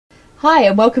Hi,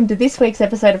 and welcome to this week's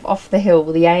episode of Off the Hill,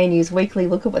 the ANU's weekly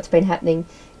look at what's been happening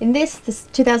in this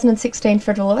 2016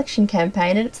 federal election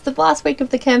campaign, and it's the last week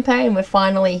of the campaign. We're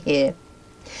finally here.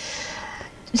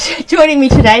 Joining me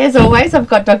today, as always, I've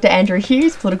got Dr. Andrew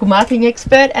Hughes, political marketing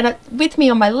expert, and with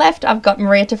me on my left, I've got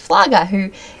Maria Taflaga,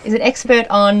 who is an expert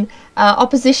on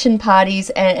opposition parties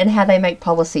and how they make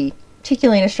policy,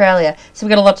 particularly in Australia. So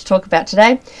we've got a lot to talk about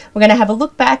today. We're going to have a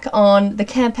look back on the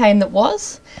campaign that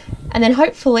was, and then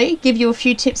hopefully give you a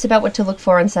few tips about what to look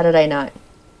for on Saturday night.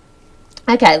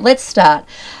 Okay, let's start.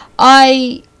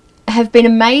 I have been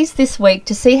amazed this week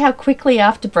to see how quickly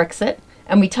after Brexit,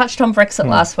 and we touched on Brexit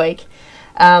last week,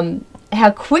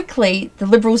 how quickly the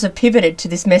Liberals have pivoted to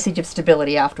this message of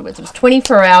stability afterwards. It was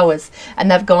 24 hours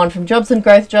and they've gone from jobs and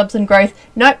growth.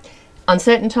 Nope,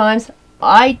 uncertain times.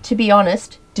 I, to be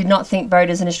honest, did not think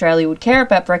voters in Australia would care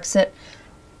about Brexit.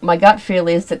 My gut feel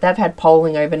is that they've had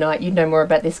polling overnight. You know more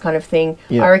about this kind of thing.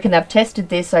 Yep. I reckon they've tested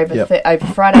this over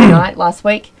Friday night last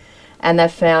week, and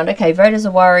they've found, okay, voters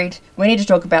are worried. We need to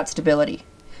talk about stability.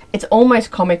 It's almost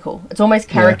comical. It's almost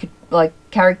caricature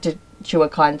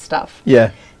kind stuff. Yeah.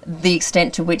 The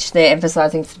extent to which they're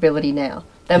emphasising stability now.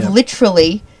 They've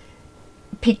literally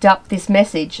picked up this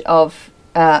message of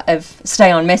stay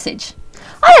on message.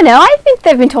 I don't know. I think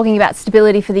they've been talking about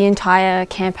stability for the entire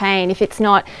campaign. If it's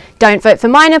not, don't vote for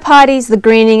minor parties, the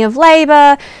greening of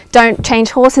Labor, don't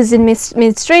change horses in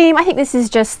midstream. I think this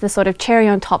is just the sort of cherry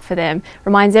on top for them.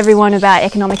 Reminds everyone about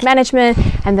economic management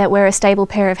and that we're a stable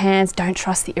pair of hands. Don't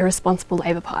trust the irresponsible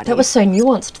Labor Party. That was so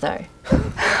nuanced, though.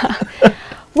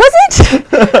 Was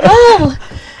it? Well,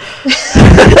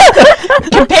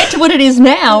 compared to what it is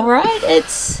now, right?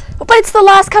 But it's the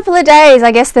last couple of days.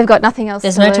 I guess they've got nothing else to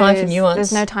lose. There's no time for nuance.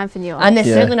 There's no time for nuance. And they're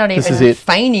certainly not even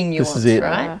feigning nuance, this is it.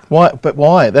 Right? Why? But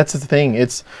why? That's the thing. We're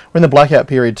in the blackout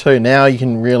period too. Now you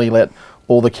can really let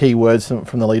all the key words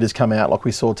from the leaders come out, like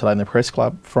we saw today in the press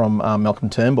club from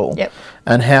Malcolm Turnbull,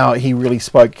 and how he really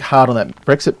spoke hard on that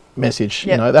Brexit message.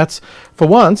 You know, that's, for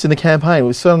once in the campaign,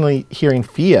 we're suddenly hearing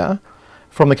fear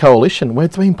from the coalition, where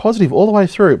it's been positive all the way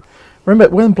through. Remember,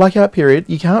 we're in blackout period.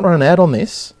 You can't run an ad on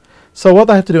this. So what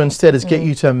they have to do instead is get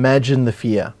you to imagine the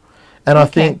fear. And I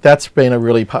think that's been a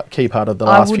really key part of the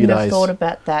last few days. I wouldn't have thought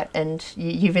about that, and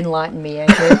you've enlightened me,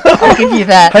 Andrew. I'll give you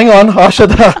that. Hang on,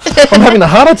 I'm having a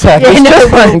heart attack.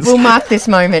 We'll mark this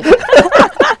moment. And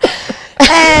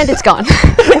it's gone.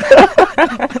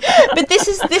 But this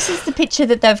is the picture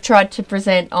that they've tried to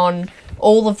present on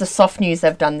all of the soft news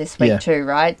they've done this week too,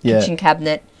 right? Kitchen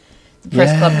Cabinet, the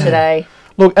press club today.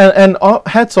 Look, and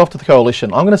hats off to the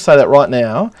coalition. I'm going to say that right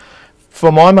now. For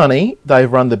my money,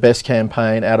 they've run the best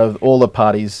campaign out of all the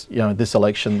parties, this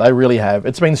election. They really have.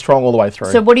 It's been strong all the way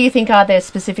through. So what do you think are their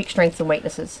specific strengths and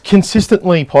weaknesses?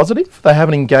 Consistently positive. They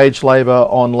haven't engaged Labor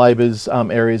on Labor's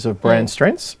areas of brand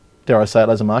strengths, dare I say it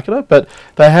as a marketer, but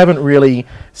they haven't really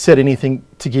said anything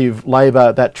to give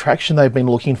Labor that traction they've been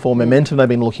looking for, momentum they've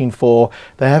been looking for.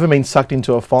 They haven't been sucked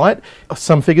into a fight.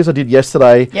 Some figures I did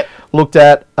yesterday looked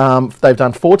at, they've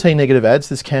done 14 negative ads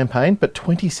this campaign, but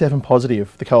 27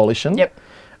 positive, the coalition.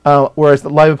 Whereas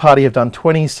the Labor Party have done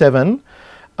 27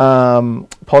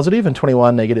 positive and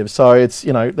 21 negative. So it's,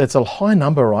 that's a high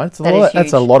number, right?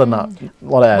 That's a lot of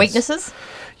ads. Weaknesses?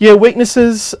 Yeah,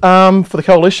 weaknesses for the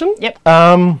coalition.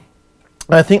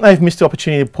 I think they've missed the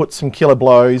opportunity to put some killer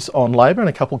blows on Labor in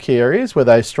a couple of key areas where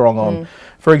they're strong on.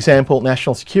 For example,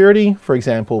 national security, for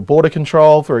example, border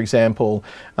control, for example,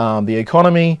 the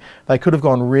economy. They could have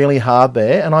gone really hard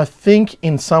there. And I think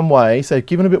in some ways they've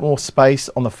given a bit more space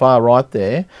on the far right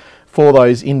there for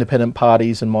those independent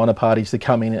parties and minor parties to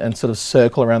come in and sort of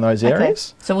circle around those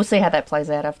areas. So we'll see how that plays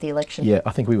out after the election. Yeah,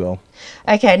 I think we will.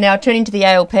 Okay, now turning to the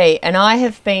ALP, and I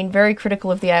have been very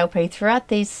critical of the ALP throughout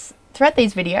these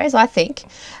videos. I think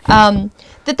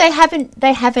that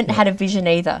they haven't had a vision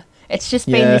either. It's just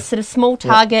been this sort of small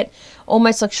target,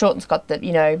 almost like Shorten's got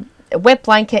the a wet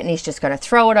blanket, and he's just going to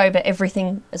throw it over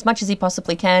everything as much as he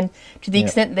possibly can. To the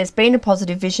extent that there's been a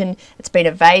positive vision, it's been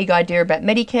a vague idea about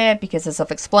Medicare because, as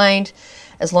I've explained,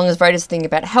 as long as voters think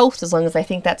about health, as long as they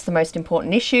think that's the most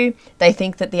important issue, they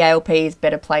think that the ALP is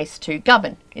better placed to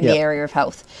govern in the area of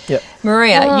health.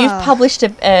 Maria, you've published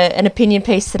an opinion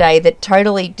piece today that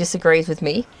totally disagrees with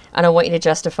me, and I want you to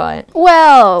justify it.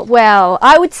 Well,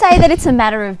 I would say that it's a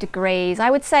matter of degrees. I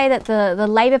would say that the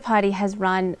Labor Party has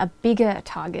run a bigger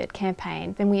target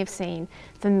campaign than we have seen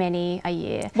for many a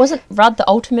year. Wasn't Rudd the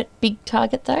ultimate big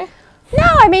target, though? No,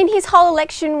 I mean, his whole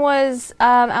election was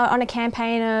on a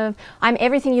campaign of I'm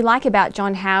everything you like about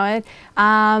John Howard,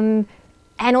 and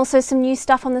also some new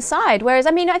stuff on the side. Whereas,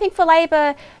 I mean, I think for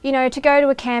Labor, to go to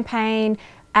a campaign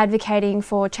advocating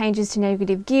for changes to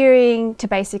negative gearing, to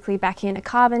basically back in a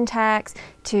carbon tax,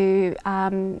 to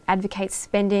advocate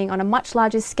spending on a much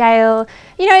larger scale.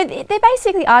 You know, they're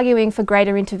basically arguing for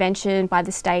greater intervention by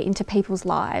the state into people's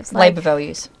lives. Like, Labor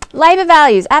values. Labour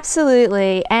values,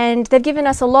 absolutely. And they've given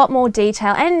us a lot more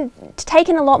detail and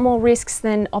taken a lot more risks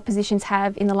than oppositions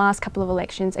have in the last couple of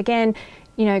elections. Again,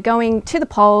 you know, going to the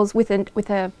polls with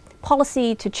a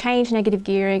policy to change negative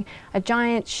gearing, a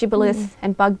giant shibboleth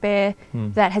and bugbear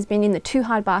that has been in the too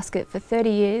hard basket for 30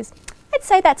 years. I'd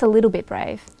say that's a little bit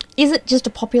brave. Is it just a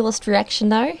populist reaction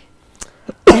though?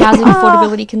 Housing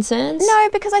affordability concerns? No,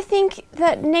 because I think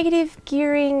that negative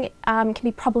gearing can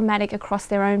be problematic across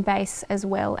their own base as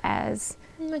well as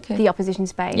the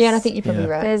opposition's base. Yeah, and I think you're probably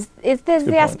right. There's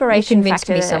the aspiration You convinced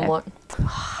factor me there. somewhat.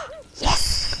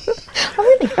 Yes! I'm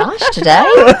really harsh today.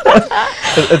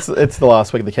 It's the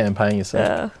last week of the campaign, you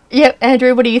said. Yep,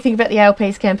 Andrew, what do you think about the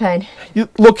ALP's campaign?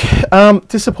 Look,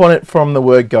 disappointed from the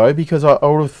word go, because I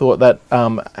would have thought that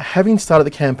having started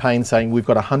the campaign saying we've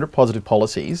got 100 positive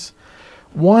policies,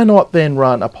 why not then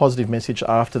run a positive message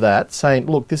after that saying,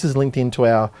 look, this is linked into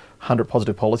our 100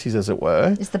 positive policies, as it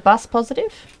were. Is the bus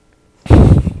positive?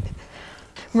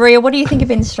 Maria, what do you think have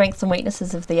been the strengths and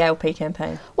weaknesses of the ALP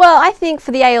campaign? Well, I think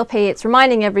for the ALP, it's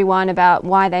reminding everyone about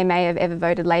why they may have ever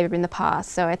voted Labor in the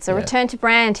past. So it's a return to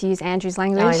brand, to use Andrew's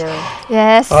language. I know.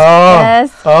 Yes.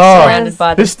 Yes. Surrounded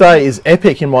by This day is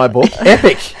epic in my book.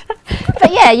 Epic.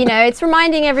 But yeah, you know, it's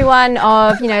reminding everyone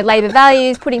of, you know, Labor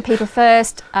values, putting people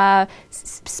first,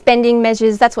 spending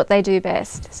measures. That's what they do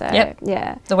best. So,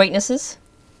 yeah. The weaknesses?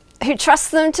 Who trusts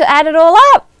them to add it all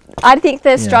up? I think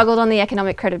they've struggled on the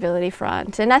economic credibility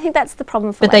front, and I think that's the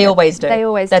problem for Labor. But they always do. They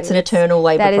always That's do. an eternal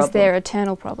Labor problem. That is their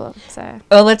eternal problem. So,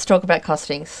 well, let's talk about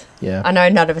costings. Yeah. I know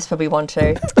none of us probably want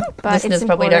to. but Listeners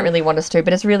probably don't really want us to,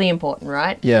 but it's really important,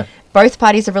 right? Yeah. Both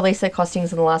parties have released their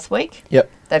costings in the last week. Yep.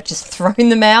 They've just thrown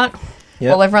them out Yep.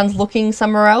 while everyone's looking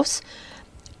somewhere else.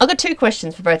 I've got two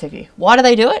questions for both of you. Why do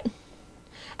they do it?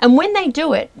 And when they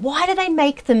do it, why do they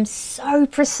make them so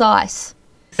precise?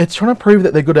 It's trying to prove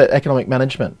that they're good at economic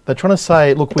management. They're trying to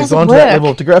say, look, we've doesn't gone to that work. level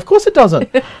of degree. Of course it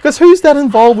doesn't. Because who's that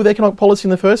involved with economic policy in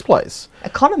the first place?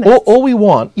 Economists. All we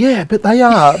want, yeah, but they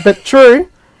are. But true,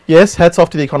 yes, hats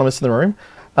off to the economists in the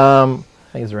room.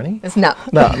 Is there any? There's no.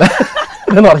 No,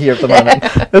 they're not here at the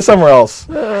moment. They're somewhere else.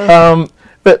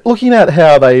 But looking at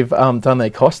how they've done their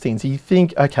costings, you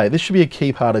think, okay, this should be a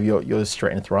key part of your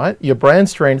strength, right? Your brand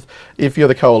strength, if you're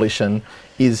the coalition,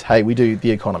 is, hey, we do the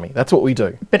economy. That's what we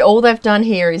do. But all they've done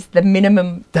here is the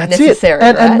minimum That's necessary, it.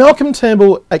 right? And Malcolm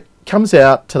Turnbull comes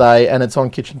out today, and it's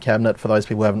on Kitchen Cabinet for those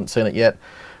people who haven't seen it yet,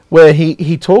 where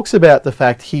he talks about the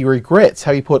fact he regrets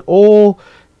how he put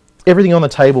everything on the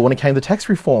table when it came to tax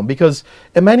reform, because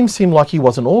it made him seem like he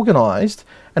wasn't organised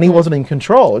and he wasn't in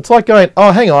control. It's like going,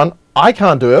 oh, hang on, I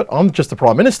can't do it. I'm just the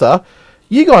Prime Minister.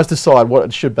 You guys decide what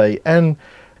it should be. And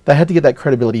they had to get that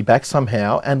credibility back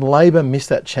somehow, and Labor missed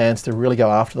that chance to really go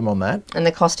after them on that. And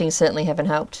the costings certainly haven't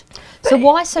helped. So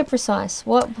why so precise?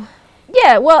 What?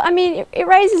 Yeah, well, I mean, it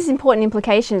raises important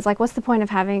implications. Like, what's the point of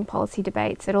having policy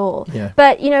debates at all? Yeah.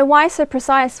 But, you know, why so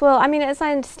precise? Well, I mean, as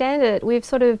I understand it, we've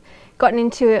sort of gotten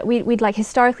into it, we'd like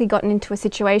historically gotten into a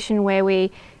situation where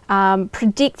we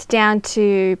predict down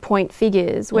to point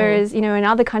figures, whereas, you know, in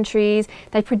other countries,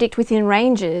 they predict within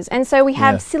ranges. And so we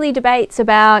have silly debates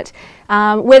about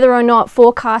whether or not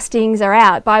forecastings are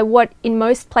out by what in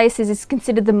most places is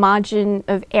considered the margin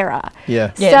of error.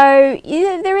 Yeah. So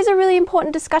there is a really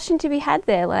important discussion to be had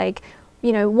there. Like,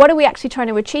 you know, what are we actually trying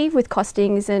to achieve with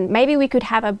costings? And maybe we could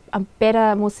have a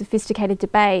better, more sophisticated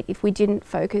debate if we didn't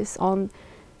focus on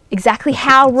exactly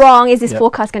how wrong is this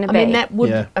forecast going to be. I mean, that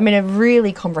would. I mean, a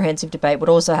really comprehensive debate would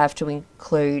also have to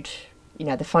include, you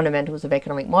know, the fundamentals of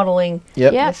economic modelling.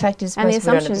 Yep. The fact is, And the most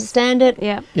people don't assumptions. understand it.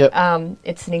 Yeah.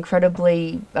 It's an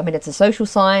incredibly. I mean, it's a social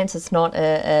science. It's not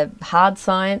a hard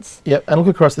science. Yep, and look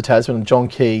across the Tasman. John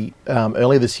Key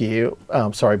earlier this year,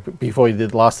 before he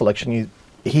did the last election,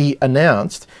 he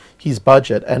announced his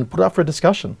budget and put it up for a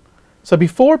discussion. So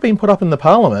before it being put up in the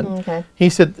Parliament, he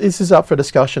said, this is up for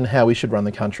discussion how we should run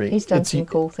the country. He's done some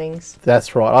cool things.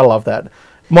 That's right. I love that.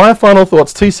 My final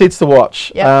thoughts, 2 seats to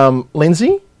watch. Yep.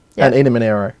 Lindsay and Ina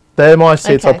Monero. They're my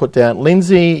seats I put down.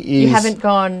 Lindsay is... You haven't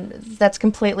gone... That's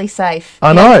completely safe.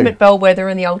 I the know. ultimate bellwether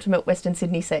and the ultimate Western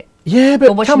Sydney seat. Yeah,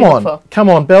 but what come should we look on. for?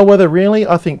 Come on. Bellwether, really?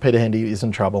 I think Peter Hendy is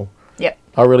in trouble. Yep.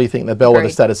 I really think that Bellwether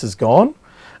Agreed. status is gone.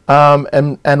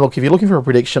 And look, if you're looking for a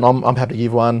prediction, I'm happy to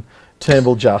give one.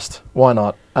 Turnbull just. Why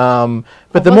not?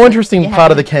 But the more interesting part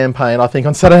of the campaign, I think,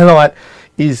 on Saturday night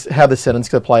is how the Senate's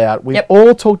going to play out. We've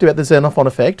all talked about the Xenophon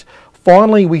effect.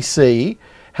 Finally, we see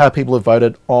how people have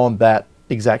voted on that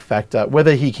exact factor.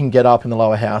 Whether he can get up in the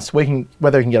lower house,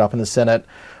 whether he can get up in the Senate,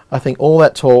 I think all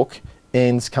that talk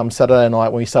ends come Saturday night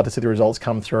when we start to see the results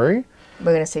come through.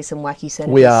 We're going to see some wacky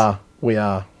senators. We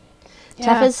are.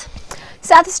 Taffers?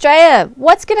 South Australia.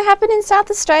 What's going to happen in South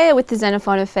Australia with the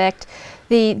Xenophon effect?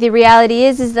 The reality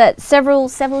is that several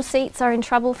seats are in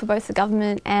trouble for both the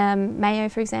government, Mayo,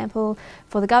 for example,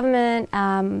 for the government,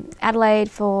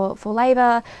 Adelaide for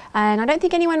Labor, and I don't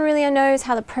think anyone really knows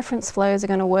how the preference flows are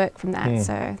going to work from that,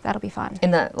 so that'll be fun.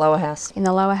 In the lower house. In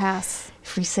the lower house.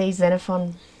 If we see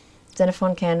Xenophon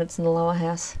candidates in the lower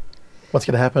house. What's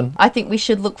going to happen? I think we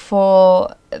should look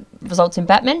for results in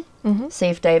Batman. See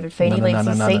if David Feeney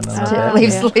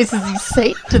loses his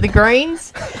seat to the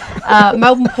Greens.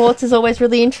 Melbourne Ports is always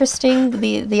really interesting.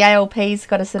 The ALP's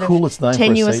got a sort of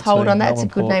tenuous hold on that. It's a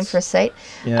good name for a seat.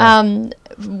 Yeah.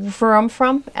 Where I'm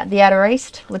from, at the Outer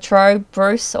East, Latrobe,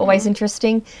 Bruce, always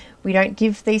interesting. We don't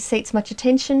give these seats much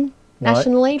attention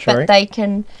nationally, but they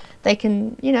can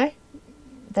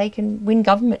win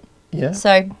government. Yeah.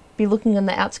 So be looking on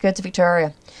the outskirts of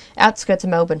Victoria. Outskirts of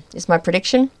Melbourne is my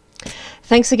prediction.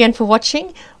 Thanks again for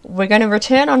watching. We're going to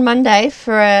return on Monday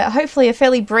for hopefully a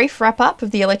fairly brief wrap-up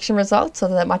of the election results,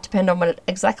 although that might depend on what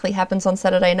exactly happens on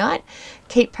Saturday night.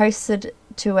 Keep posted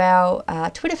to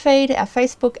our Twitter feed, our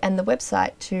Facebook and the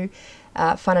website to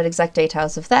find out exact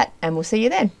details of that, and we'll see you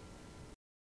then.